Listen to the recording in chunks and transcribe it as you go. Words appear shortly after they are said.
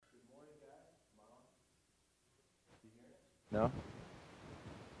No?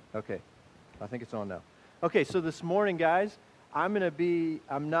 Okay. I think it's on now. Okay, so this morning, guys, I'm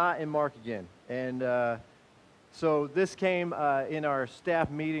not in Mark again. And so this came in our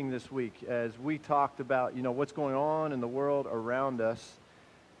staff meeting this week as we talked about, what's going on in the world around us.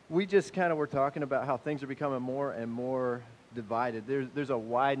 We just kind of were talking about how things are becoming more and more divided. There's a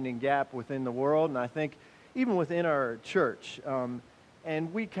widening gap within the world, and I think even within our church.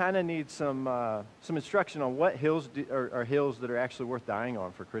 And we kind of need some instruction on what hills are hills that are actually worth dying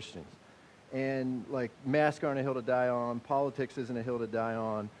on for Christians. And like masks aren't a hill to die on, politics isn't a hill to die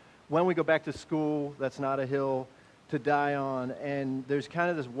on. When we go back to school, that's not a hill to die on. And there's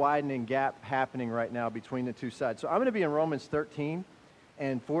kind of this widening gap happening right now between the two sides. So I'm going to be in Romans 13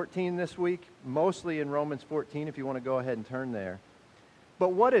 and 14 this week, mostly in Romans 14 if you want to go ahead and turn there.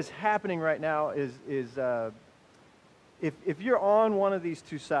 But what is happening right now is if you're on one of these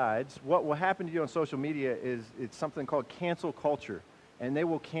two sides, what will happen to you on social media is it's something called cancel culture, and they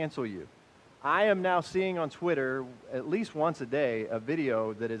will cancel you. I am now seeing on Twitter at least once a day a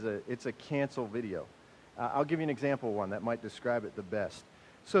video that it's a cancel video. I'll give you an example of one that might describe it the best.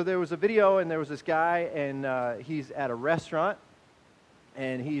 So there was a video, and there was this guy, and he's at a restaurant,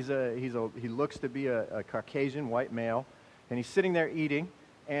 and he looks to be a Caucasian white male, and he's sitting there eating,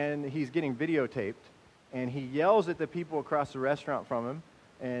 and he's getting videotaped, and he yells at the people across the restaurant from him,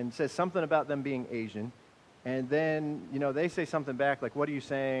 and says something about them being Asian, and then they say something back like, "What are you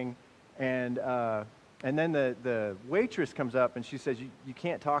saying?" And then the waitress comes up and she says, you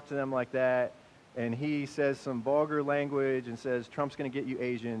can't talk to them like that. And he says some vulgar language and says, "Trump's going to get you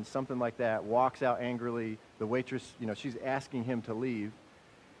Asians," something like that, walks out angrily. The waitress, she's asking him to leave.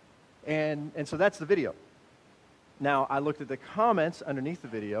 And so that's the video. Now, I looked at the comments underneath the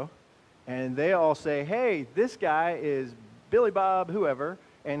video, and they all say, "Hey, this guy is Billy Bob whoever,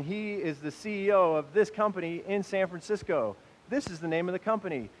 and he is the CEO of this company in San Francisco. This is the name of the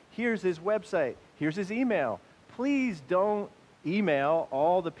company. Here's his website. Here's his email. Please don't email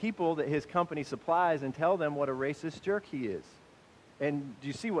all the people that his company supplies and tell them what a racist jerk he is." And do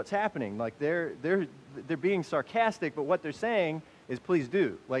you see what's happening? Like they're being sarcastic, but what they're saying is, please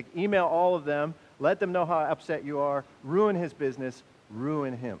do. Like email all of them, let them know how upset you are, ruin his business,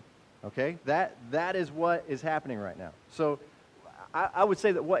 ruin him. Okay? That is what is happening right now. So I would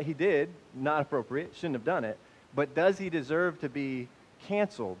say that what he did, not appropriate, shouldn't have done it. But does he deserve to be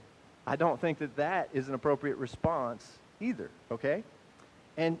canceled? I don't think that is an appropriate response either, okay?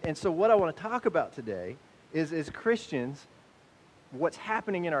 And so what I want to talk about today is, as Christians, what's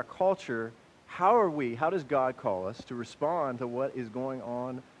happening in our culture, how does God call us to respond to what is going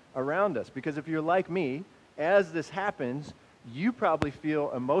on around us? Because if you're like me, as this happens, you probably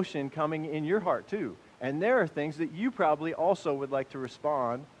feel emotion coming in your heart too. And there are things that you probably also would like to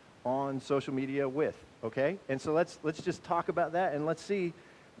respond on social media with. Okay, and so let's just talk about that, and let's see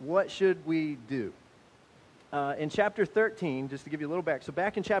what should we do. In chapter 13, just to give you a little back. So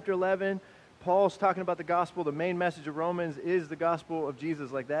back in chapter 11, Paul's talking about the gospel. The main message of Romans is the gospel of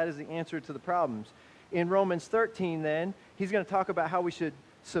Jesus. Like that is the answer to the problems. In Romans 13, then, he's going to talk about how we should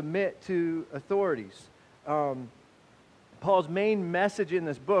submit to authorities. Paul's main message in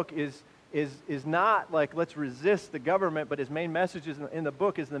this book is not like let's resist the government, but his main message in the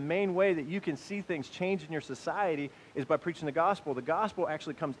book is the main way that you can see things change in your society is by preaching the gospel. The gospel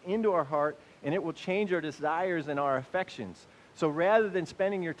actually comes into our heart, and it will change our desires and our affections. So rather than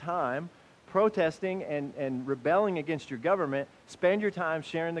spending your time protesting and rebelling against your government, spend your time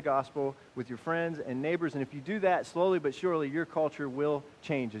sharing the gospel with your friends and neighbors. And if you do that, slowly but surely, your culture will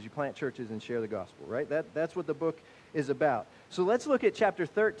change as you plant churches and share the gospel, right? That's what the book is about. So let's look at chapter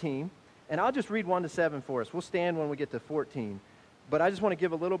 13. And I'll just read 1 to 7 for us. We'll stand when we get to 14. But I just want to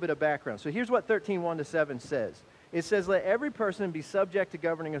give a little bit of background. So here's what 13, 1 to 7 says. It says, "Let every person be subject to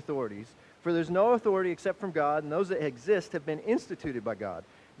governing authorities, for there's no authority except from God, and those that exist have been instituted by God.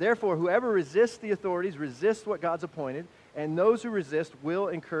 Therefore, whoever resists the authorities resists what God's appointed, and those who resist will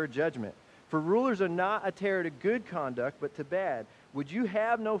incur judgment. For rulers are not a terror to good conduct, but to bad. Would you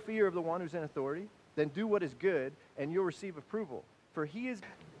have no fear of the one who's in authority? Then do what is good, and you'll receive approval. For he is...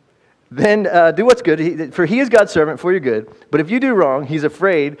 Then do what's good, for he is God's servant for your good. But if you do wrong, he's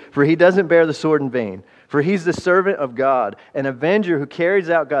afraid, for he doesn't bear the sword in vain. For he's the servant of God, an avenger who carries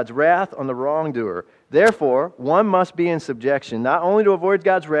out God's wrath on the wrongdoer. Therefore, one must be in subjection, not only to avoid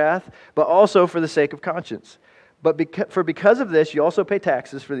God's wrath, but also for the sake of conscience. But because of this, you also pay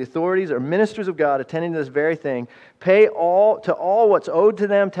taxes, for the authorities are ministers of God attending to this very thing. Pay to all what's owed to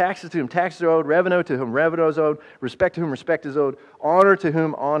them, taxes to whom taxes are owed, revenue to whom revenue is owed, respect to whom respect is owed, honor to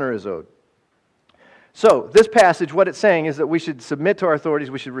whom honor is owed. So this passage, what it's saying is that we should submit to our authorities,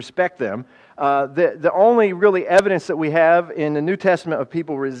 we should respect them. The only really evidence that we have in the New Testament of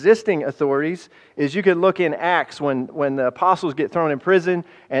people resisting authorities is you could look in Acts when the apostles get thrown in prison,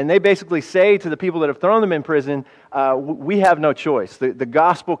 and they basically say to the people that have thrown them in prison, we have no choice. The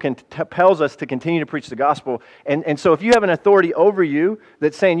gospel compels us to continue to preach the gospel. And so if you have an authority over you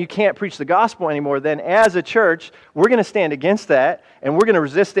that's saying you can't preach the gospel anymore, then as a church, we're going to stand against that, and we're going to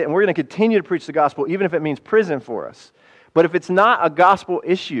resist it, and we're going to continue to preach the gospel, even if it means prison for us. But if it's not a gospel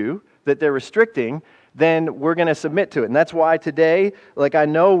issue that they're restricting, then we're going to submit to it. And that's why today, I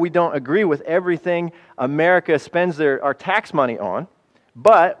know we don't agree with everything America spends our tax money on,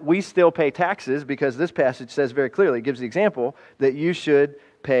 but we still pay taxes because this passage says very clearly, it gives the example that you should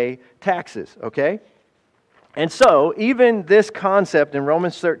pay taxes, okay? And so, even this concept in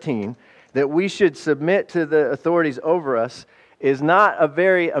Romans 13, that we should submit to the authorities over us, is not a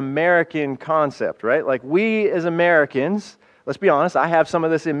very American concept, right? We as Americans, let's be honest, I have some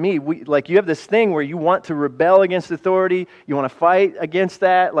of this in me. You have this thing where you want to rebel against authority, you want to fight against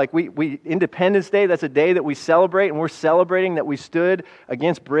that. Independence Day, that's a day that we celebrate, and we're celebrating that we stood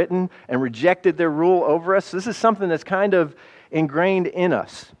against Britain and rejected their rule over us. So this is something that's kind of ingrained in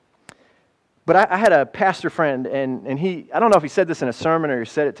us. But I had a pastor friend, and he, I don't know if he said this in a sermon or he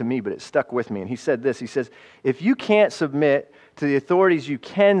said it to me, but it stuck with me. And he said this, he says, if you can't submit to the authorities you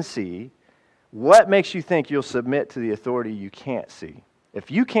can see, what makes you think you'll submit to the authority you can't see?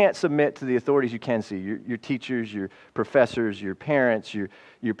 If you can't submit to the authorities you can see, your teachers, your professors, your parents, your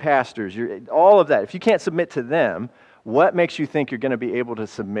pastors, all of that, if you can't submit to them, what makes you think you're going to be able to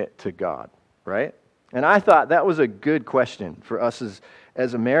submit to God, right? And I thought that was a good question for us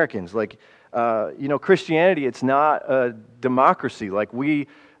as Americans. Christianity, it's not a democracy.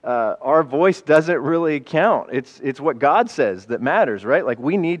 Our voice doesn't really count. It's what God says that matters, right?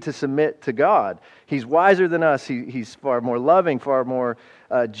 We need to submit to God. He's wiser than us. He's far more loving, far more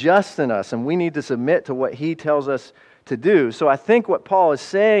just than us, and we need to submit to what He tells us to do. So I think what Paul is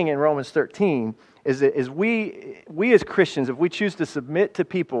saying in Romans 13 is that we as Christians, if we choose to submit to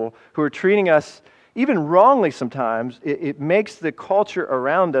people who are treating us even wrongly sometimes, it makes the culture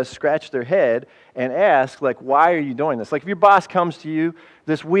around us scratch their head and ask, why are you doing this? If your boss comes to you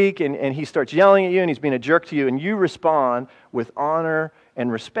this week and he starts yelling at you and he's being a jerk to you and you respond with honor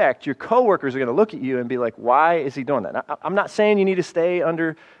and respect, your coworkers are going to look at you and be like, why is he doing that? Now, I'm not saying you need to stay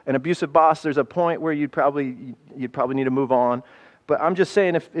under an abusive boss. There's a point where you'd probably need to move on. But I'm just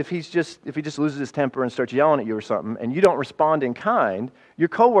saying if he just loses his temper and starts yelling at you or something and you don't respond in kind, your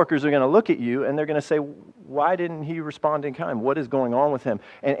coworkers are going to look at you and they're going to say, why didn't he respond in kind? What is going on with him?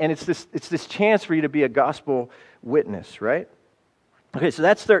 And it's this chance for you to be a gospel witness, right? Okay, so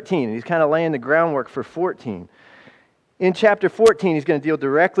that's 13. And he's kind of laying the groundwork for 14. In chapter 14, he's going to deal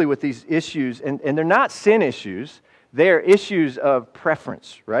directly with these issues, and they're not sin issues. They're issues of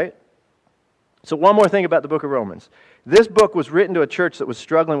preference, right? So one more thing about the book of Romans. This book was written to a church that was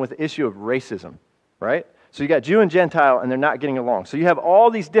struggling with the issue of racism, right? So you got Jew and Gentile, and they're not getting along. So you have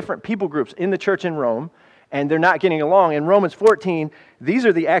all these different people groups in the church in Rome, and they're not getting along. In Romans 14, these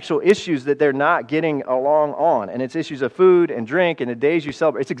are the actual issues that they're not getting along on, and it's issues of food and drink and the days you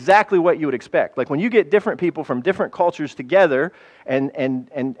celebrate. It's exactly what you would expect. When you get different people from different cultures together, and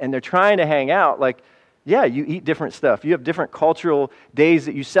they're trying to hang out, yeah, you eat different stuff. You have different cultural days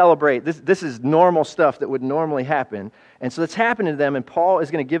that you celebrate. This is normal stuff that would normally happen. And so it's happening to them, and Paul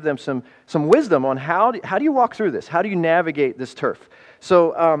is going to give them some wisdom on how do you walk through this? How do you navigate this turf?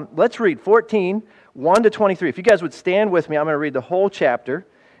 So let's read 14, 1 to 23. If you guys would stand with me, I'm going to read the whole chapter,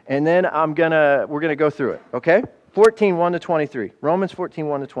 and then we're going to go through it, okay? 14, 1 to 23. Romans 14,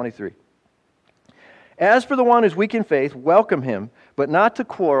 1 to 23. As for the one who's weak in faith, welcome him, but not to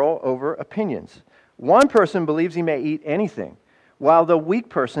quarrel over opinions. One person believes he may eat anything, while the weak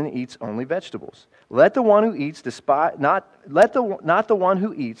person eats only vegetables. Let the one who eats not the one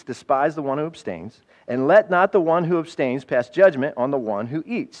who eats despise the one who abstains, and let not the one who abstains pass judgment on the one who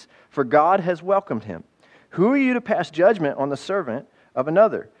eats, for God has welcomed him. Who are you to pass judgment on the servant of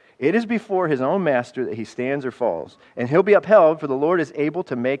another? It is before his own master that he stands or falls, and he'll be upheld, for the Lord is able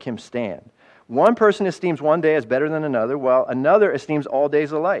to make him stand. One person esteems one day as better than another, while another esteems all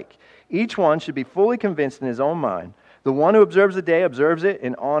days alike. Each one should be fully convinced in his own mind. The one who observes the day observes it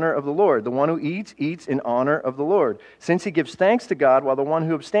in honor of the Lord. The one who eats, eats in honor of the Lord, since he gives thanks to God, while the one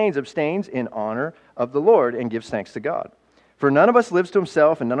who abstains, abstains in honor of the Lord and gives thanks to God. For none of us lives to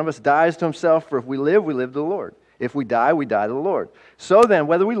himself, and none of us dies to himself, for if we live to the Lord. If we die to the Lord. So then,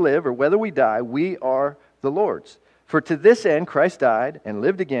 whether we live or whether we die, we are the Lord's. For to this end Christ died and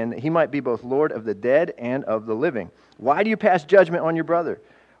lived again, that he might be both Lord of the dead and of the living. Why do you pass judgment on your brother?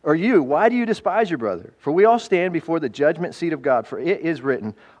 Or you, why do you despise your brother? For we all stand before the judgment seat of God. For it is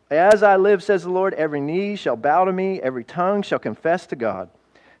written, as I live, says the Lord, every knee shall bow to me, every tongue shall confess to God.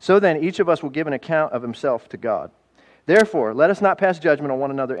 So then each of us will give an account of himself to God. Therefore, let us not pass judgment on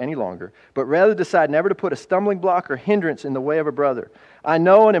one another any longer, but rather decide never to put a stumbling block or hindrance in the way of a brother. I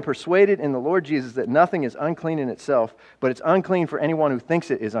know and am persuaded in the Lord Jesus that nothing is unclean in itself, but it's unclean for anyone who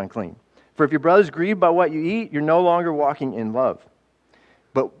thinks it is unclean. For if your brother is grieved by what you eat, you're no longer walking in love,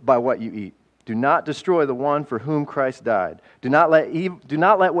 but by what you eat. Do not destroy the one for whom Christ died. Do not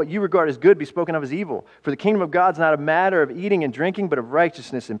let what you regard as good be spoken of as evil. For the kingdom of God is not a matter of eating and drinking, but of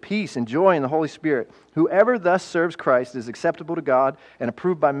righteousness and peace and joy in the Holy Spirit. Whoever thus serves Christ is acceptable to God and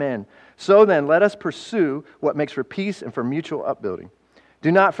approved by men. So then, let us pursue what makes for peace and for mutual upbuilding.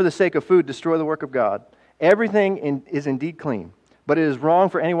 Do not, for the sake of food, destroy the work of God. Everything is indeed clean. But it is wrong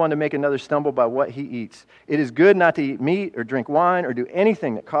for anyone to make another stumble by what he eats. It is good not to eat meat or drink wine or do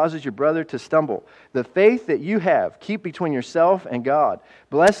anything that causes your brother to stumble. The faith that you have, keep between yourself and God.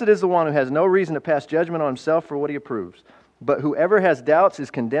 Blessed is the one who has no reason to pass judgment on himself for what he approves. But whoever has doubts is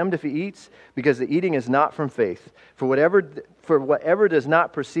condemned if he eats, because the eating is not from faith. For whatever does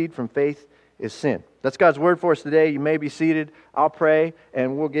not proceed from faith is sin. That's God's word for us today. You may be seated. I'll pray,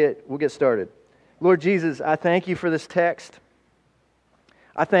 and we'll get started. Lord Jesus, I thank you for this text.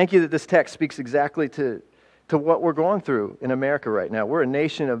 I thank you that this text speaks exactly to what we're going through in America right now. We're a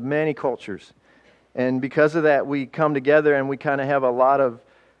nation of many cultures. And because of that, we come together and we kind of have a lot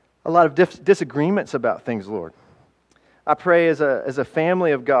of disagreements about things, Lord. I pray as a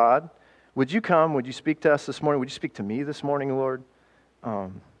family of God, would you come? Would you speak to us this morning? Would you speak to me this morning, Lord?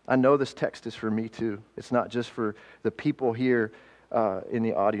 I know this text is for me too. It's not just for the people here in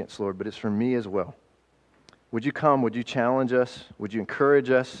the audience, Lord, but it's for me as well. Would you come? Would you challenge us? Would you encourage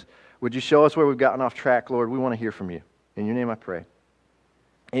us? Would you show us where we've gotten off track, Lord? We want to hear from you. In your name I pray.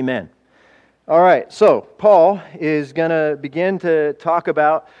 Amen. All right, so Paul is going to begin to talk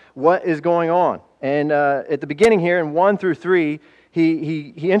about what is going on. And at the beginning here, in 1 through 3,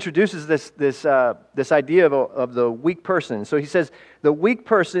 he introduces this idea of the weak person. So he says, the weak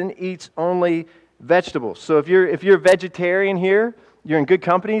person eats only vegetables. So if you're a vegetarian here, you're in good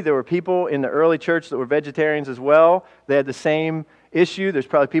company. There were people in the early church that were vegetarians as well. They had the same issue. There's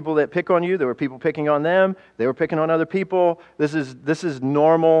probably people that pick on you. There were people picking on them. They were picking on other people. This is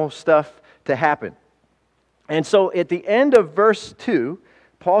normal stuff to happen. And so at the end of verse 2,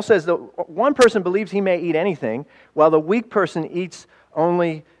 Paul says that one person believes he may eat anything, while the weak person eats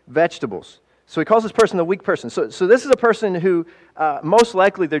only vegetables. So he calls this person the weak person. So this is a person who most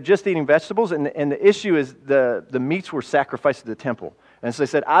likely they're just eating vegetables, and the issue is the meats were sacrificed at the temple. And so they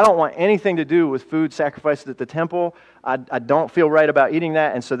said, I don't want anything to do with food sacrificed at the temple. I don't feel right about eating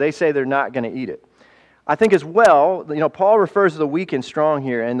that, and so they say they're not going to eat it. I think as well, Paul refers to the weak and strong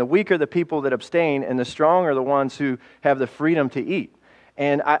here, and the weak are the people that abstain, and the strong are the ones who have the freedom to eat.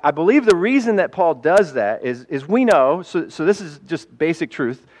 And I believe the reason that Paul does that is we know, so this is just basic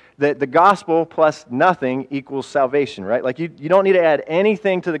truth, that the gospel plus nothing equals salvation, right? Like you don't need to add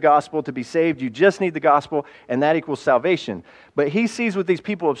anything to the gospel to be saved. You just need the gospel, and that equals salvation. But he sees with these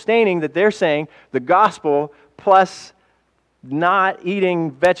people abstaining that they're saying the gospel plus not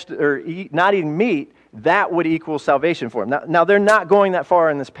eating not eating meat, that would equal salvation for them. Now they're not going that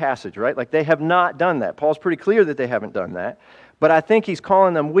far in this passage, right? Like they have not done that. Paul's pretty clear that they haven't done that. But I think he's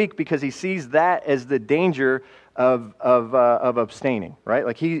calling them weak because he sees that as the danger of abstaining, right?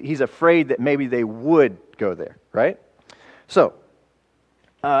 Like he's afraid that maybe they would go there, right? So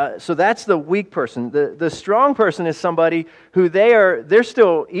that's the weak person. The strong person is somebody who they're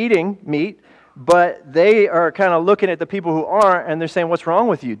still eating meat, but they are kind of looking at the people who aren't, and they're saying, what's wrong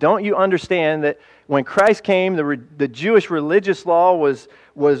with you? Don't you understand that when Christ came, the Jewish religious law was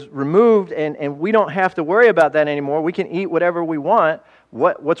removed, and we don't have to worry about that anymore. We can eat whatever we want.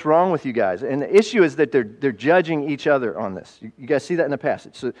 What's wrong with you guys? And the issue is that they're judging each other on this. You guys see that in the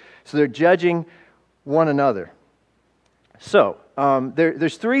passage. So they're judging one another. So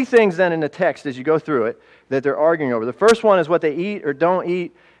there's three things then in the text as you go through it that they're arguing over. The first one is what they eat or don't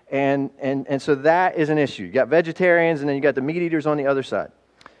eat, and so that is an issue. You got vegetarians, and then you got the meat eaters on the other side.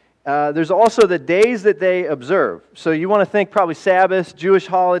 There's also the days that they observe. So you want to think probably Sabbaths, Jewish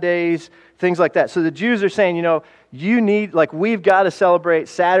holidays, things like that. So the Jews are saying, we've got to celebrate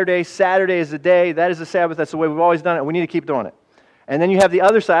Saturday. Saturday is the day. That is the Sabbath. That's the way we've always done it. We need to keep doing it. And then you have the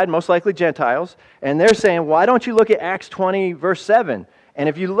other side, most likely Gentiles, and they're saying, why don't you look at Acts 20, verse 7? And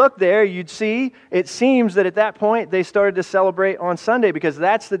if you look there, you'd see, it seems that at that point they started to celebrate on Sunday because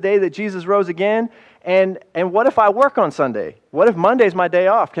that's the day that Jesus rose again. And what if I work on Sunday? What if Monday's my day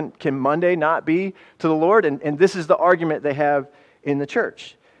off? Can Monday not be to the Lord? And this is the argument they have in the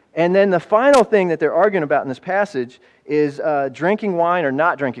church. And then the final thing that they're arguing about in this passage is drinking wine or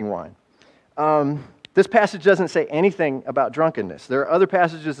not drinking wine. This passage doesn't say anything about drunkenness. There are other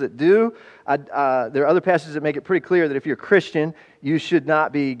passages that do. There are other passages that make it pretty clear that if you're a Christian, you should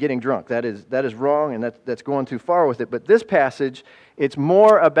not be getting drunk. That is wrong, and that's going too far with it. But this passage, it's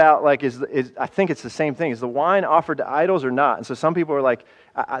more about, like, I think it's the same thing. Is the wine offered to idols or not? And so some people are like,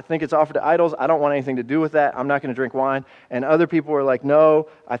 I think it's offered to idols. I don't want anything to do with that. I'm not going to drink wine. And other people are like, no,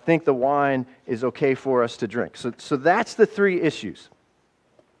 I think the wine is okay for us to drink. So that's the three issues.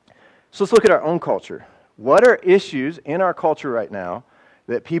 So let's look at our own culture. What are issues in our culture right now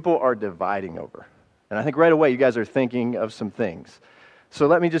that people are dividing over? And I think right away you guys are thinking of some things.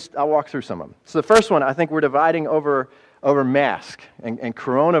 So I'll walk through some of them. So the first one, I think we're dividing over masks and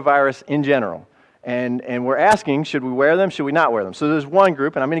coronavirus in general. And we're asking, should we wear them, should we not wear them? So there's one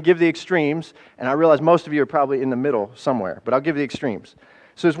group, and I'm going to give the extremes, and I realize most of you are probably in the middle somewhere, but I'll give the extremes.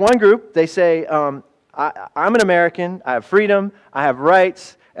 So there's one group, they say, I'm an American, I have freedom, I have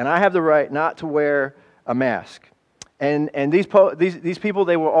rights, and I have the right not to wear a mask. And these people,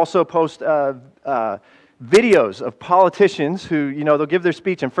 they will also post videos of politicians who, they'll give their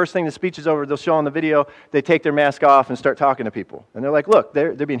speech, and first thing the speech is over, they'll show on the video, they take their mask off and start talking to people. And they're like, look,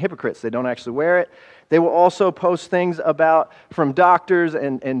 they're being hypocrites. They don't actually wear it. They will also post things from doctors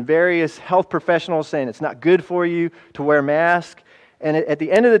and various health professionals saying it's not good for you to wear a mask. And at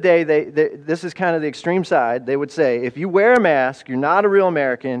the end of the day, this is kind of the extreme side. They would say, if you wear a mask, you're not a real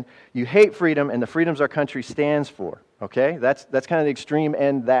American, you hate freedom, and the freedoms our country stands for. Okay? That's kind of the extreme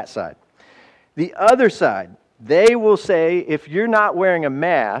end, that side. The other side, they will say, if you're not wearing a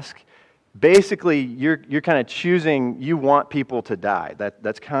mask, basically you're kind of choosing, you want people to die.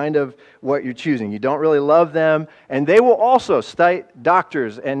 That's kind of what you're choosing. You don't really love them. And they will also cite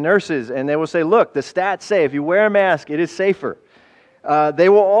doctors and nurses, and they will say, look, the stats say if you wear a mask, it is safer. They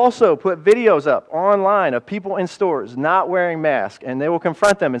will also put videos up online of people in stores not wearing masks, and they will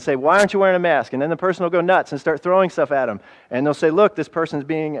confront them and say, why aren't you wearing a mask? And then the person will go nuts and start throwing stuff at them. And they'll say, look, this person's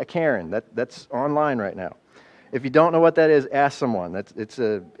being a Karen. That's online right now. If you don't know what that is, ask someone. It's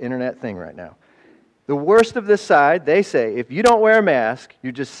an internet thing right now. The worst of this side, they say, if you don't wear a mask,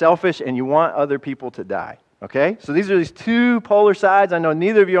 you're just selfish and you want other people to die. Okay? So these are these two polar sides. I know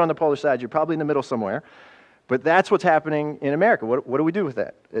neither of you are on the polar side. You're probably in the middle somewhere. But that's what's happening in America. What do we do with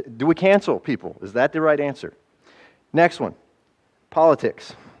that? Do we cancel people? Is that the right answer? Next one,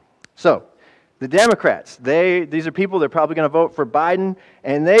 politics. So, the Democrats, these are people that are probably going to vote for Biden,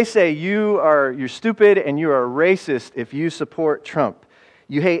 and they say you're stupid and you are racist if you support Trump.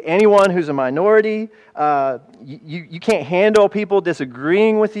 You hate anyone who's a minority. You can't handle people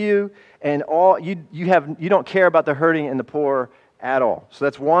disagreeing with you, and you don't care about the hurting and the poor at all. So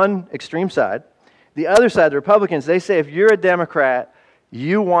that's one extreme side. The other side, the Republicans, they say if you're a Democrat,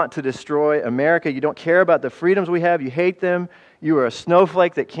 you want to destroy America. You don't care about the freedoms we have. You hate them. You are a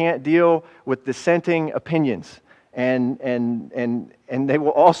snowflake that can't deal with dissenting opinions. And they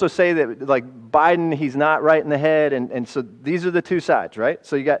will also say that, like, Biden, he's not right in the head. And so these are the two sides, right?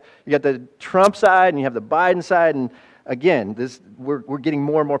 So you got the Trump side and you have the Biden side. And again, we're getting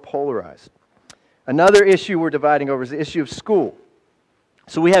more and more polarized. Another issue we're dividing over is the issue of school.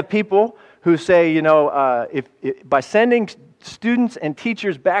 So we have people who say, if by sending students and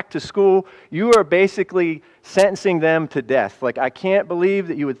teachers back to school, you are basically sentencing them to death. Like, I can't believe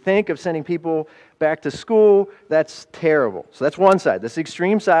that you would think of sending people back to school. That's terrible. So that's one side. That's the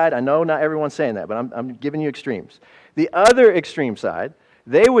extreme side. I know not everyone's saying that, but I'm giving you extremes. The other extreme side,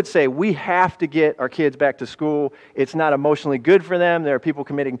 they would say we have to get our kids back to school. It's not emotionally good for them. There are people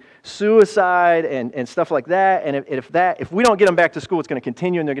committing suicide and stuff like that. And if we don't get them back to school, it's going to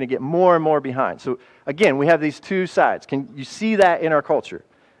continue and they're going to get more and more behind. So again, we have these two sides. Can you see that in our culture?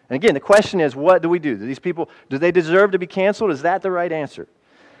 And again, the question is, what do we do? Do these people, do they deserve to be canceled? Is that the right answer?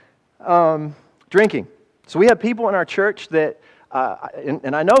 Drinking. So we have people in our church that,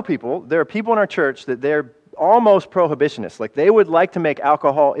 and I know people, there are people in our church that they're almost prohibitionists. Like, they would like to make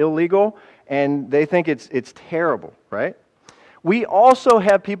alcohol illegal, and they think it's terrible, right? We also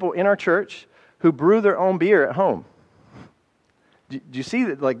have people in our church who brew their own beer at home. Do you see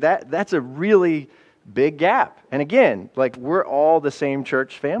that? Like, that's a really big gap. And again, like, we're all the same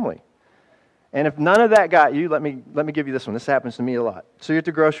church family. And if none of that got you, let me give you this one. This happens to me a lot. So you're at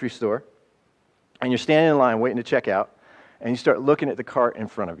the grocery store, and you're standing in line waiting to check out, and you start looking at the cart in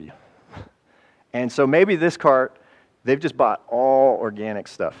front of you. And so maybe this cart, they've just bought all organic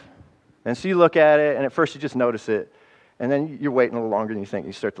stuff. And so you look at it, and at first you just notice it, and then you're waiting a little longer than you think.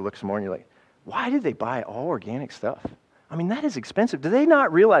 You start to look some more, and you're like, why did they buy all organic stuff? I mean, that is expensive. Do they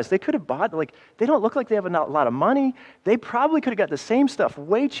not realize they could have bought, like, they don't look like they have a lot of money. They probably could have got the same stuff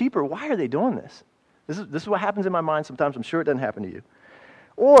way cheaper. Why are they doing this? This is what happens in my mind sometimes. I'm sure it doesn't happen to you.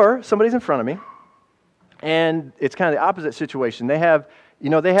 Or somebody's in front of me, and it's kind of the opposite situation. They have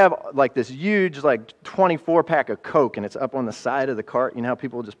like this huge, like 24-pack of Coke, and it's up on the side of the cart. You know how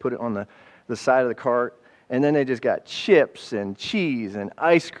people just put it on the side of the cart? And then they just got chips and cheese and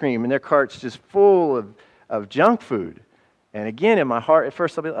ice cream, and their cart's just full of junk food. And again, in my heart, at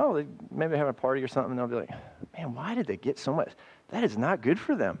first I'll be like, oh, maybe they're having a party or something. And I'll be like, man, why did they get so much? That is not good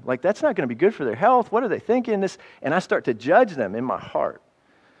for them. Like, that's not going to be good for their health. What are they thinking? And I start to judge them in my heart.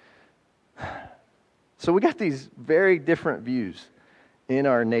 So we got these very different views in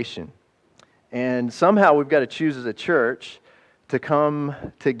our nation. And somehow we've got to choose as a church to come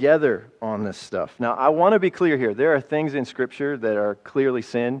together on this stuff. Now, I want to be clear here. There are things in Scripture that are clearly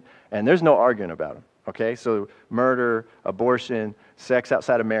sin, and there's no arguing about them. Okay, so murder, abortion, sex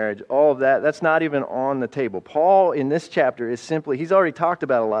outside of marriage, all of that, that's not even on the table. Paul, in this chapter, is simply, he's already talked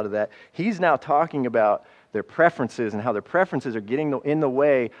about a lot of that. He's now talking about their preferences and how their preferences are getting in the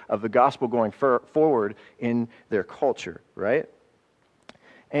way of the gospel going forward in their culture, right?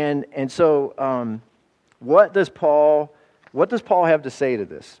 And so what does Paul have to say to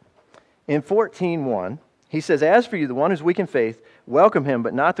this? In 14:1, he says, as for you, the one who's weak in faith, welcome him,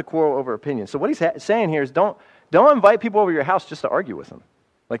 but not to quarrel over opinions. So what he's saying here is don't invite people over your house just to argue with them.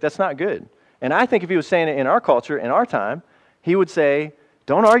 Like, that's not good. And I think if he was saying it in our culture, in our time, he would say,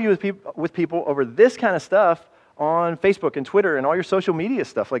 don't argue with people over this kind of stuff on Facebook and Twitter and all your social media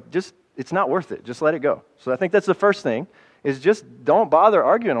stuff. Like, it's not worth it. Just let it go. So I think that's the first thing, is just don't bother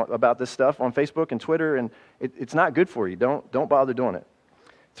arguing about this stuff on Facebook and Twitter, and it's not good for you. Don't bother doing it.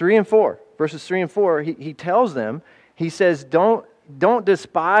 3 and 4, verses 3 and 4, he tells them, he says, don't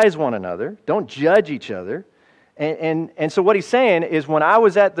despise one another. Don't judge each other. And so what he's saying is, when I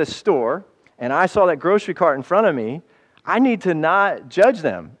was at the store and I saw that grocery cart in front of me, I need to not judge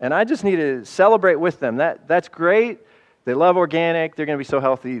them. And I just need to celebrate with them. That's great. They love organic. They're going to be so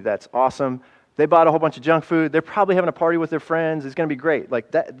healthy. That's awesome. They bought a whole bunch of junk food. They're probably having a party with their friends. It's going to be great.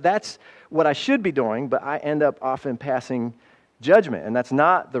 Like, that's what I should be doing, but I end up often passing judgment, and that's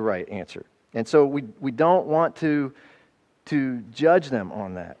not the right answer. And so we don't want to judge them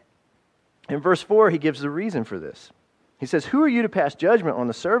on that. In verse 4, he gives the reason for this. He says, who are you to pass judgment on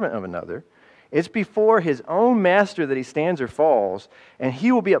the servant of another? It's before his own master that he stands or falls, and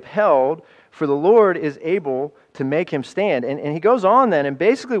he will be upheld, for the Lord is able to make him stand. And he goes on then, and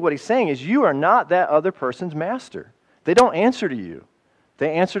basically what he's saying is, you are not that other person's master. They don't answer to you.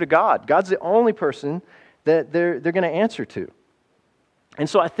 They answer to God. God's the only person that they're going to answer to. And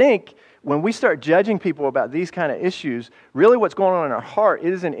so I think when we start judging people about these kind of issues, really what's going on in our heart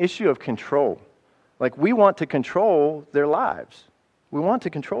is an issue of control. Like, we want to control their lives. We want to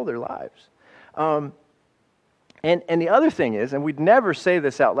control their lives. And the other thing is, and we'd never say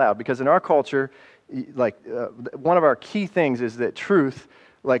this out loud, because in our culture, one of our key things is that truth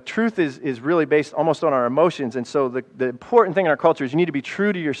is really based almost on our emotions. And so the important thing in our culture is you need to be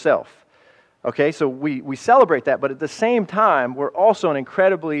true to yourself. Okay, so we celebrate that, but at the same time, we're also an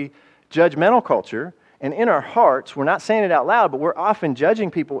incredibly judgmental culture, and in our hearts, we're not saying it out loud, but we're often judging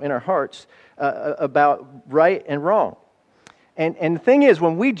people in our hearts about right and wrong. And the thing is,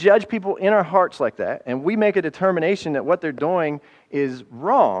 when we judge people in our hearts like that, and we make a determination that what they're doing is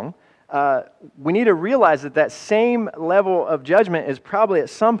wrong, we need to realize that same level of judgment is probably at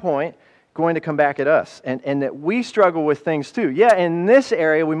some point going to come back at us, and that we struggle with things too. Yeah, in this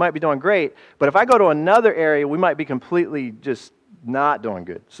area we might be doing great, but if I go to another area, we might be completely just not doing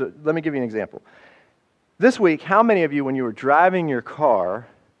good. So let me give you an example. This week, how many of you, when you were driving your car,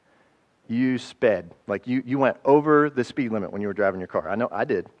 you sped? Like, you went over the speed limit when you were driving your car? I know I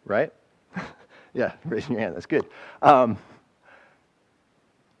did, right? Yeah, raising your hand, that's good.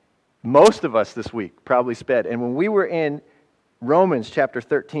 Most of us this week probably sped. And when we were in Romans chapter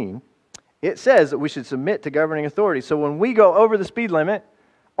 13, it says that we should submit to governing authorities. So when we go over the speed limit,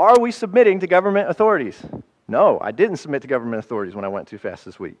 are we submitting to government authorities? No, I didn't submit to government authorities when I went too fast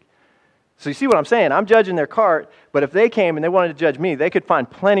this week. So you see what I'm saying? I'm judging their cart, but if they came and they wanted to judge me, they could find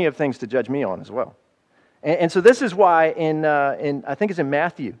plenty of things to judge me on as well. And so this is why in I think it's in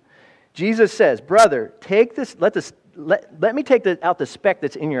Matthew, Jesus says, brother, take this, let me take out the speck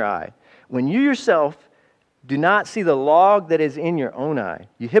that's in your eye. When you yourself do not see the log that is in your own eye.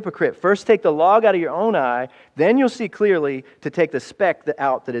 You hypocrite, first take the log out of your own eye, then you'll see clearly to take the speck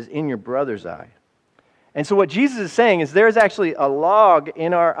out that is in your brother's eye. And so what Jesus is saying is there's actually a log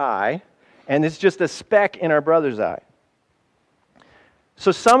in our eye, and it's just a speck in our brother's eye.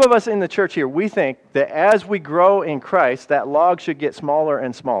 So some of us in the church here, we think that as we grow in Christ, that log should get smaller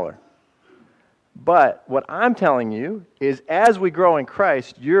and smaller. But what I'm telling you is as we grow in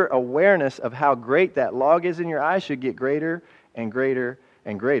Christ, your awareness of how great that log is in your eyes should get greater and greater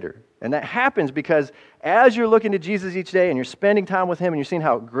and greater. And that happens because as you're looking to Jesus each day and you're spending time with Him and you're seeing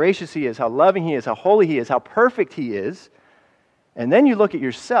how gracious He is, how loving He is, how holy He is, how perfect He is, and then you look at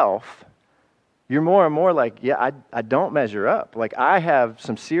yourself, you're more and more like, yeah, I don't measure up. Like I have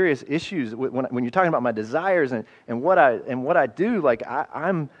some serious issues when you're talking about my desires and what I do. Like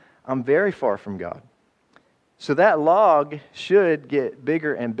I'm very far from God. So that log should get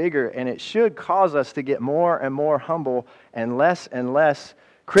bigger and bigger, and it should cause us to get more and more humble and less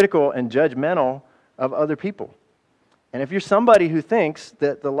critical and judgmental of other people. And if you're somebody who thinks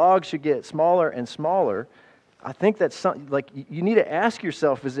that the log should get smaller and smaller, I think that's something, like you need to ask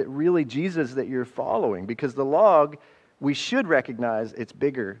yourself, is it really Jesus that you're following? Because the log, we should recognize it's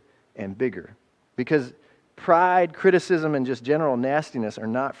bigger and bigger. Because pride, criticism, and just general nastiness are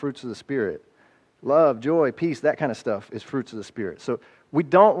not fruits of the Spirit. Love, joy, peace, that kind of stuff is fruits of the Spirit. So we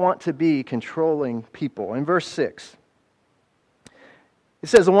don't want to be controlling people. In verse 6, it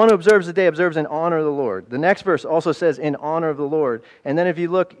says, the one who observes the day observes in honor of the Lord. The next verse also says, in honor of the Lord. And then if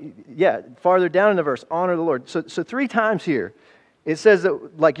you look, farther down in the verse, honor the Lord. So 3 times here, it says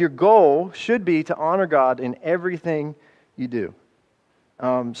that like your goal should be to honor God in everything you do.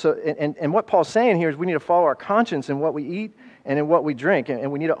 And what Paul's saying here is we need to follow our conscience in what we eat and in what we drink,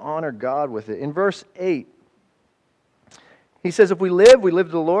 and we need to honor God with it. In verse 8, he says, if we live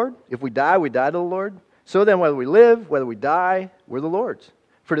to the Lord. If we die to the Lord. So then whether we live, whether we die, we're the Lord's.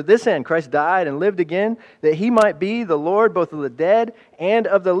 For to this end Christ died and lived again, that He might be the Lord both of the dead and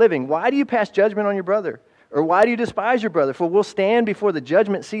of the living. Why do you pass judgment on your brother? Or why do you despise your brother? For we'll stand before the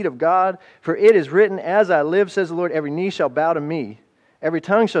judgment seat of God. For it is written, as I live, says the Lord, every knee shall bow to me. Every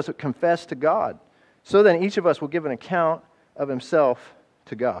tongue shall confess to God. So then each of us will give an account of himself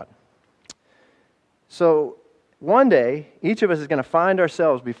to God. So one day, each of us is going to find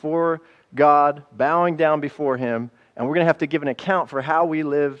ourselves before God, bowing down before Him, and we're going to have to give an account for how we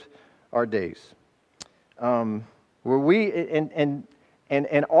lived our days. Where we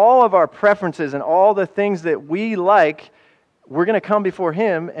and all of our preferences and all the things that we like, we're going to come before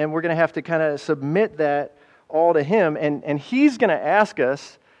Him, and we're going to have to kind of submit that all to Him, and He's going to ask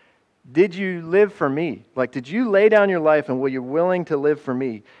us, did you live for me? Like, did you lay down your life, and were you willing to live for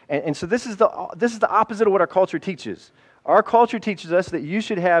me? And so this is the opposite of what our culture teaches. Our culture teaches us that you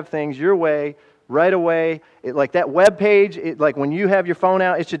should have things your way, right away. Like that web page, like when you have your phone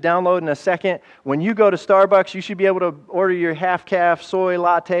out, it should download in a second. When you go to Starbucks, you should be able to order your half-calf soy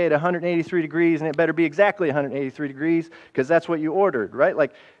latte at 183 degrees, and it better be exactly 183 degrees because that's what you ordered, right?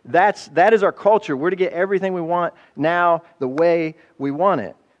 Like that is our culture. We're to get everything we want now the way we want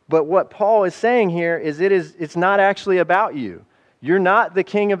it. But what Paul is saying here is it's not actually about you. You're not the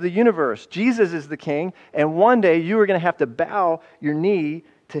king of the universe. Jesus is the king, and one day you are going to have to bow your knee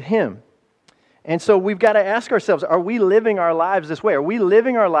to Him. And so we've got to ask ourselves, are we living our lives this way? Are we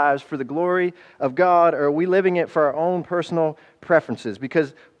living our lives for the glory of God, or are we living it for our own personal preferences?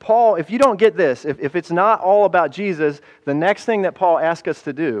 Because Paul, if you don't get this, if it's not all about Jesus, the next thing that Paul asks us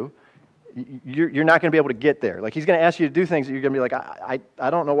to do, you're not going to be able to get there. Like he's going to ask you to do things that you're going to be like, I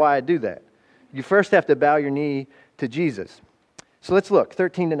don't know why I do that. You first have to bow your knee to Jesus. So let's look,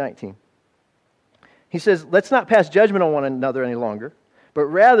 13 to 19. He says, let's not pass judgment on one another any longer, but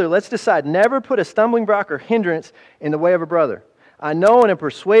rather let's decide never put a stumbling block or hindrance in the way of a brother. I know and am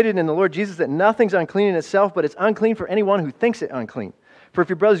persuaded in the Lord Jesus that nothing's unclean in itself, but it's unclean for anyone who thinks it unclean. For if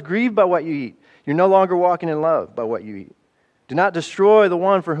your brother's grieved by what you eat, you're no longer walking in love by what you eat. Do not destroy the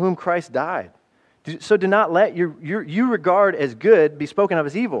one for whom Christ died. So do not let you regard as good be spoken of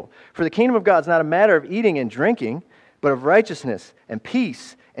as evil. For the kingdom of God is not a matter of eating and drinking, but of righteousness and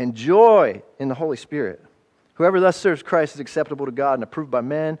peace and joy in the Holy Spirit. Whoever thus serves Christ is acceptable to God and approved by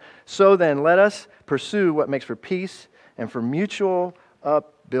men. So then let us pursue what makes for peace and for mutual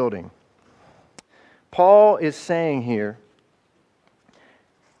upbuilding. Paul is saying here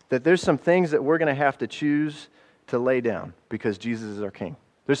that there's some things that we're going to have to choose to lay down because Jesus is our King.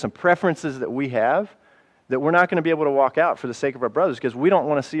 There's some preferences that we have that we're not going to be able to walk out for the sake of our brothers because we don't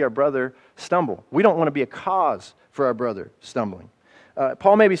want to see our brother stumble. We don't want to be a cause for our brother stumbling.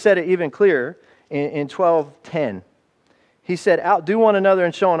 Paul maybe said it even clearer in 12:10. He said, outdo one another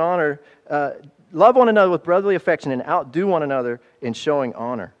in showing honor. Love one another with brotherly affection and outdo one another in showing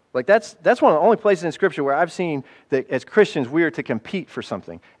honor. Like that's one of the only places in Scripture where I've seen that as Christians we are to compete for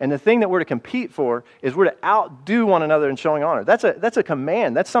something. And the thing that we're to compete for is we're to outdo one another in showing honor. That's a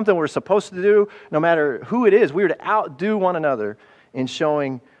command. That's something we're supposed to do no matter who it is. We are to outdo one another in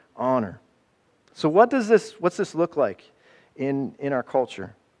showing honor. So what's this look like in our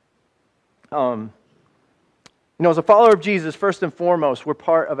culture? As a follower of Jesus, first and foremost, we're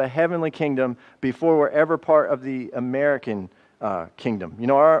part of a heavenly kingdom before we're ever part of the American kingdom.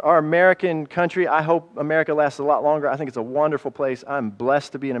 Our American country, I hope America lasts a lot longer. I think it's a wonderful place. I'm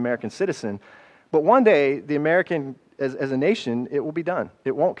blessed to be an American citizen. But one day, the American, as a nation, it will be done.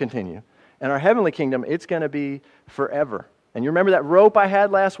 It won't continue. And our heavenly kingdom, it's going to be forever. And you remember that rope I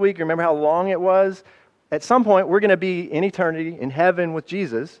had last week? You remember how long it was? At some point, we're going to be in eternity in heaven with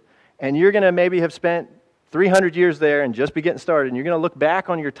Jesus, and you're going to maybe have spent 300 years there and just be getting started, and you're going to look back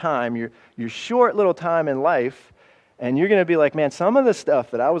on your time, your short little time in life, and you're going to be like, man, some of the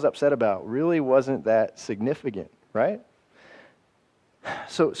stuff that I was upset about really wasn't that significant, right?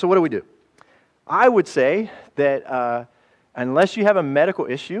 So what do we do? I would say that unless you have a medical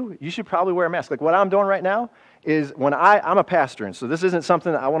issue, you should probably wear a mask. Like what I'm doing right now is when I'm a pastor, and so this isn't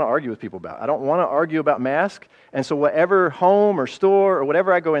something that I want to argue with people about. I don't want to argue about masks, and so whatever home or store or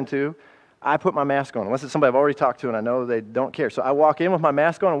whatever I go into, I put my mask on, unless it's somebody I've already talked to and I know they don't care. So I walk in with my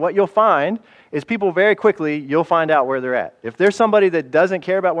mask on, and what you'll find is people very quickly, you'll find out where they're at. If there's somebody that doesn't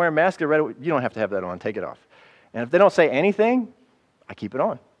care about wearing a mask, you don't have to have that on, take it off. And if they don't say anything, I keep it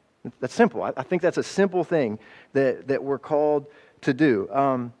on. That's simple. I think that's a simple thing that we're called to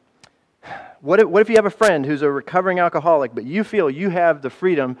do. What if you have a friend who's a recovering alcoholic, but you feel you have the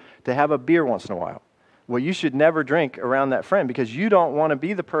freedom to have a beer once in a while? Well, you should never drink around that friend because you don't want to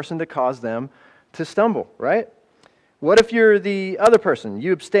be the person to cause them to stumble, right? What if you're the other person?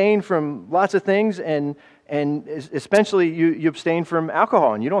 You abstain from lots of things and especially you abstain from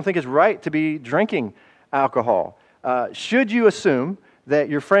alcohol, and you don't think it's right to be drinking alcohol. Should you assume that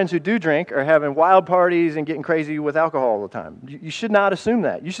your friends who do drink are having wild parties and getting crazy with alcohol all the time? You should not assume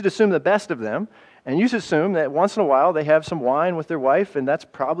that. You should assume the best of them, and you should assume that once in a while they have some wine with their wife, and that's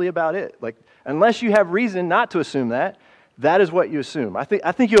probably about it. Like, unless you have reason not to assume that, that is what you assume. I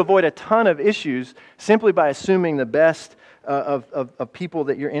think you avoid a ton of issues simply by assuming the best of people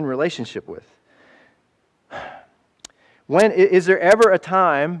that you're in relationship with. Is there ever a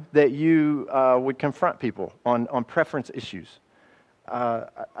time that you would confront people on preference issues? I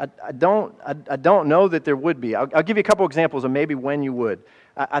don't know that there would be. I'll give you a couple examples of maybe when you would.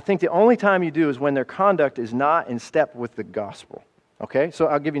 I think the only time you do is when their conduct is not in step with the gospel. Okay? So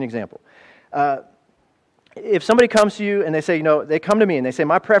I'll give you an example. If somebody comes to you and they say, they come to me and they say,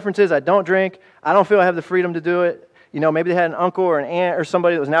 my preference is I don't drink, I don't feel I have the freedom to do it. Maybe they had an uncle or an aunt or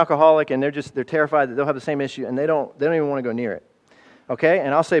somebody that was an alcoholic and they're terrified that they'll have the same issue and they don't even want to go near it. Okay?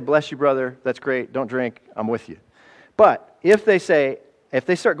 And I'll say, bless you, brother, that's great, don't drink, I'm with you. But if they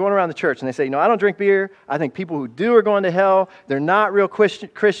start going around the church and they say, I don't drink beer, I think people who do are going to hell, they're not real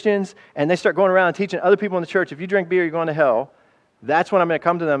Christians, and they start going around and teaching other people in the church, if you drink beer, you're going to hell, that's when I'm going to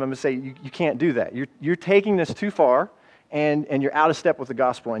come to them and say, you can't do that. You're taking this too far, and you're out of step with the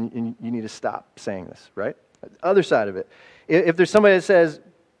gospel, and you need to stop saying this, right? The other side of it, if there's somebody that says,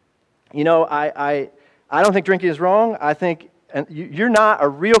 I don't think drinking is wrong, I think, and you're not a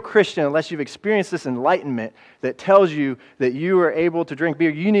real Christian unless you've experienced this enlightenment that tells you that you are able to drink beer.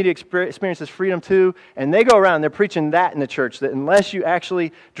 You need to experience this freedom too. And they go around and they're preaching that in the church, that unless you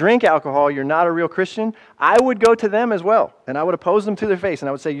actually drink alcohol, you're not a real Christian. I would go to them as well. And I would oppose them to their face. And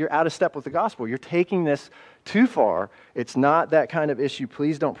I would say, you're out of step with the gospel. You're taking this too far. It's not that kind of issue.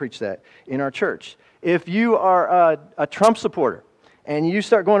 Please don't preach that in our church. If you are a Trump supporter, and you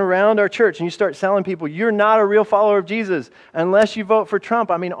start going around our church and you start telling people you're not a real follower of Jesus unless you vote for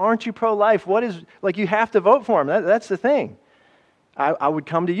Trump. I mean, aren't you pro-life? You have to vote for him. That's the thing. I would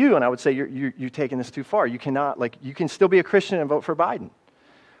come to you and I would say, you're taking this too far. You cannot, you can still be a Christian and vote for Biden.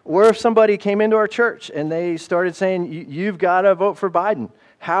 Or if somebody came into our church and they started saying, you've got to vote for Biden.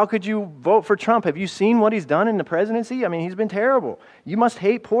 How could you vote for Trump? Have you seen what he's done in the presidency? I mean, he's been terrible. You must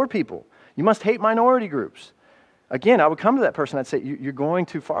hate poor people. You must hate minority groups. Again, I would come to that person, I'd say, you're going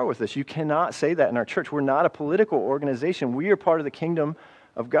too far with this. You cannot say that in our church. We're not a political organization. We are part of the kingdom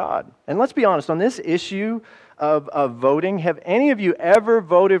of God. And let's be honest, on this issue of voting, have any of you ever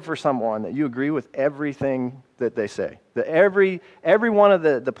voted for someone that you agree with everything that they say? That every one of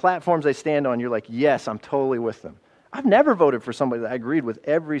the platforms they stand on, you're like, yes, I'm totally with them. I've never voted for somebody that I agreed with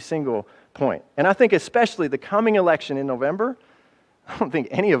every single point. And I think especially the coming election in November, I don't think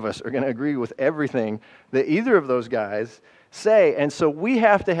any of us are going to agree with everything that either of those guys say. And so we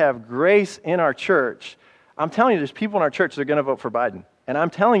have to have grace in our church. I'm telling you, there's people in our church that are going to vote for Biden. And I'm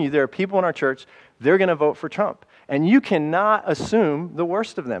telling you, there are people in our church, they're going to vote for Trump. And you cannot assume the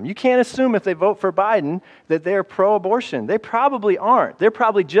worst of them. You can't assume if they vote for Biden that they're pro-abortion. They probably aren't. They're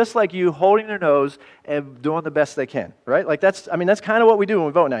probably just like you, holding their nose and doing the best they can, right? Like that's kind of what we do when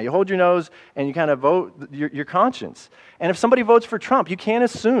we vote now. You hold your nose and you kind of vote your conscience. And if somebody votes for Trump, you can't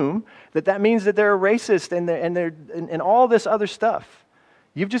assume that means that they're a racist and all this other stuff.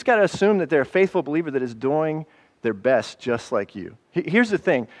 You've just got to assume that they're a faithful believer that is doing their best just like you. Here's the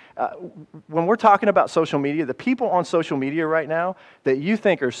thing. When we're talking about social media, the people on social media right now that you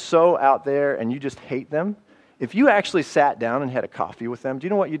think are so out there and you just hate them, if you actually sat down and had a coffee with them, do you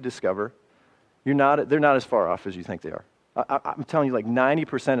know what you'd discover? They're not as far off as you think they are. I'm telling you, like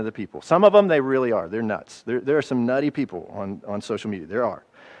 90% of the people. Some of them, they really are. They're nuts. There are some nutty people on social media. There are.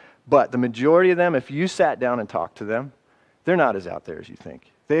 But the majority of them, if you sat down and talked to them, they're not as out there as you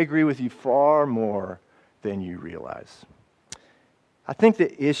think. They agree with you far more than you realize. I think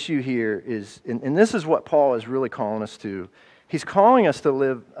the issue here is, and this is what Paul is really calling us to, he's calling us to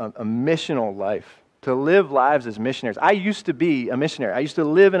live a missional life, to live lives as missionaries. I used to be a missionary. I used to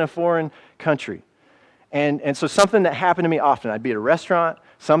live in a foreign country. And so something that happened to me often, I'd be at a restaurant,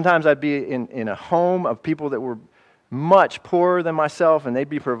 sometimes I'd be in a home of people that were much poorer than myself, and they'd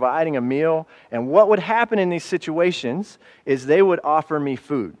be providing a meal. And what would happen in these situations is they would offer me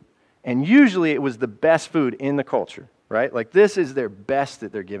food. And usually it was the best food in the culture, right? Like this is their best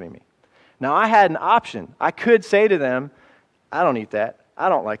that they're giving me. Now I had an option. I could say to them, I don't eat that. I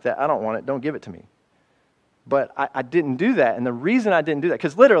don't like that. I don't want it. Don't give it to me. But I didn't do that. And the reason I didn't do that,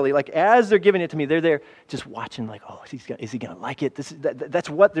 because literally, like as they're giving it to me, they're there just watching like, oh, is he going to like it? That's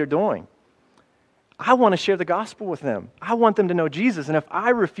what they're doing. I want to share the gospel with them. I want them to know Jesus. And if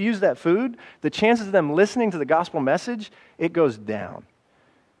I refuse that food, the chances of them listening to the gospel message, it goes down.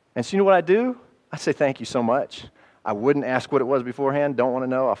 And so you know what I do? I say, thank you so much. I wouldn't ask what it was beforehand. Don't want to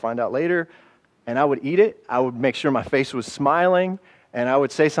know. I'll find out later. And I would eat it. I would make sure my face was smiling. And I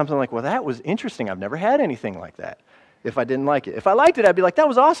would say something like, well, that was interesting. I've never had anything like that if I didn't like it. If I liked it, I'd be like, that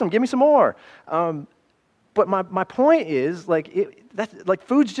was awesome. Give me some more. But my point is,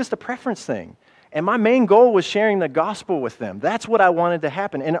 food's just a preference thing. And my main goal was sharing the gospel with them. That's what I wanted to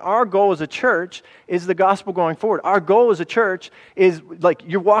happen. And our goal as a church is the gospel going forward. Our goal as a church is, like,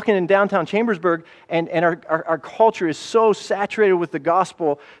 you're walking in downtown Chambersburg, and our culture is so saturated with the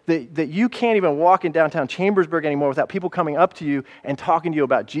gospel that you can't even walk in downtown Chambersburg anymore without people coming up to you and talking to you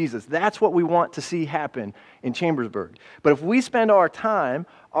about Jesus. That's what we want to see happen in Chambersburg. But if we spend our time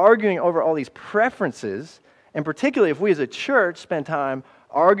arguing over all these preferences, and particularly if we as a church spend time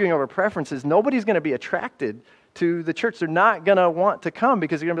arguing over preferences, nobody's going to be attracted to the church. They're not going to want to come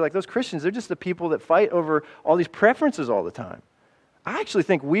because they're going to be like, those Christians, they're just the people that fight over all these preferences all the time. I actually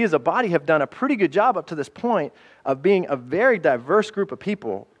think we as a body have done a pretty good job up to this point of being a very diverse group of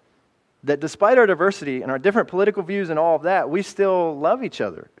people that despite our diversity and our different political views and all of that, we still love each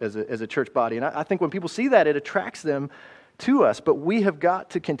other as a church body. And I think when people see that, it attracts them to us, but we have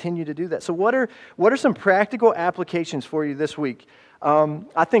got to continue to do that. So what are some practical applications for you this week?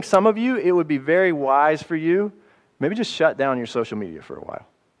 I think some of you, it would be very wise for you, maybe just shut down your social media for a while.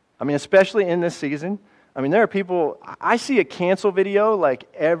 I mean, especially in this season. I mean, there are people, I see a cancel video like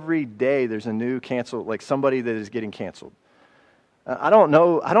every day there's a new cancel, like somebody that is getting canceled. I don't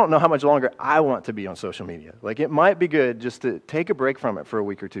know how much longer I want to be on social media. Like it might be good just to take a break from it for a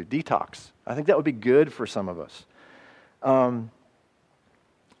week or two, detox. I think that would be good for some of us. I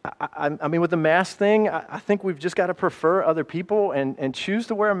mean, with the mask thing, I think we've just got to prefer other people and choose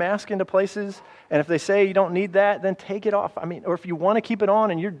to wear a mask into places. And if they say you don't need that, then take it off. I mean, or if you want to keep it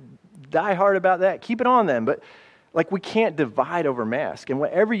on and you're diehard about that, keep it on then. But like we can't divide over mask. And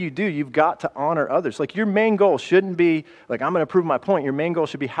whatever you do, you've got to honor others. Like your main goal shouldn't be like, I'm going to prove my point. Your main goal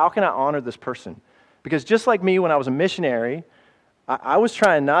should be, how can I honor this person? Because just like me when I was a missionary, I was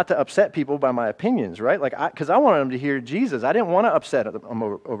trying not to upset people by my opinions, right? Like, because I wanted them to hear Jesus. I didn't want to upset them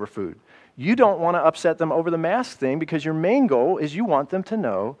over food. You don't want to upset them over the mask thing because your main goal is you want them to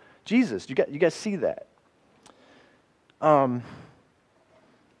know Jesus. You guys see that? I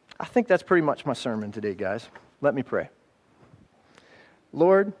think that's pretty much my sermon today, guys. Let me pray.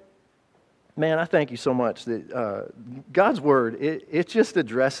 Lord, man, I thank you so much that God's Word, it just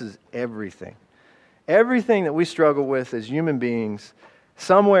addresses everything. Everything that we struggle with as human beings,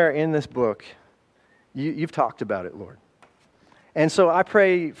 somewhere in this book, you've talked about it, Lord. And so I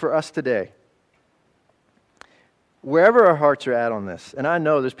pray for us today, wherever our hearts are at on this, and I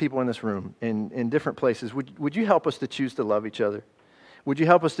know there's people in this room in different places, would you help us to choose to love each other? Would you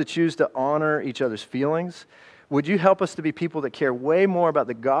help us to choose to honor each other's feelings? Would you help us to be people that care way more about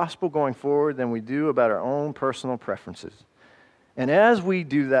the gospel going forward than we do about our own personal preferences? And as we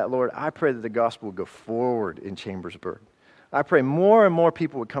do that, Lord, I pray that the gospel will go forward in Chambersburg. I pray more and more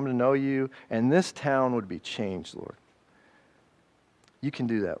people would come to know you, and this town would be changed, Lord. You can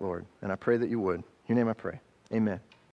do that, Lord, and I pray that you would. In your name I pray. Amen.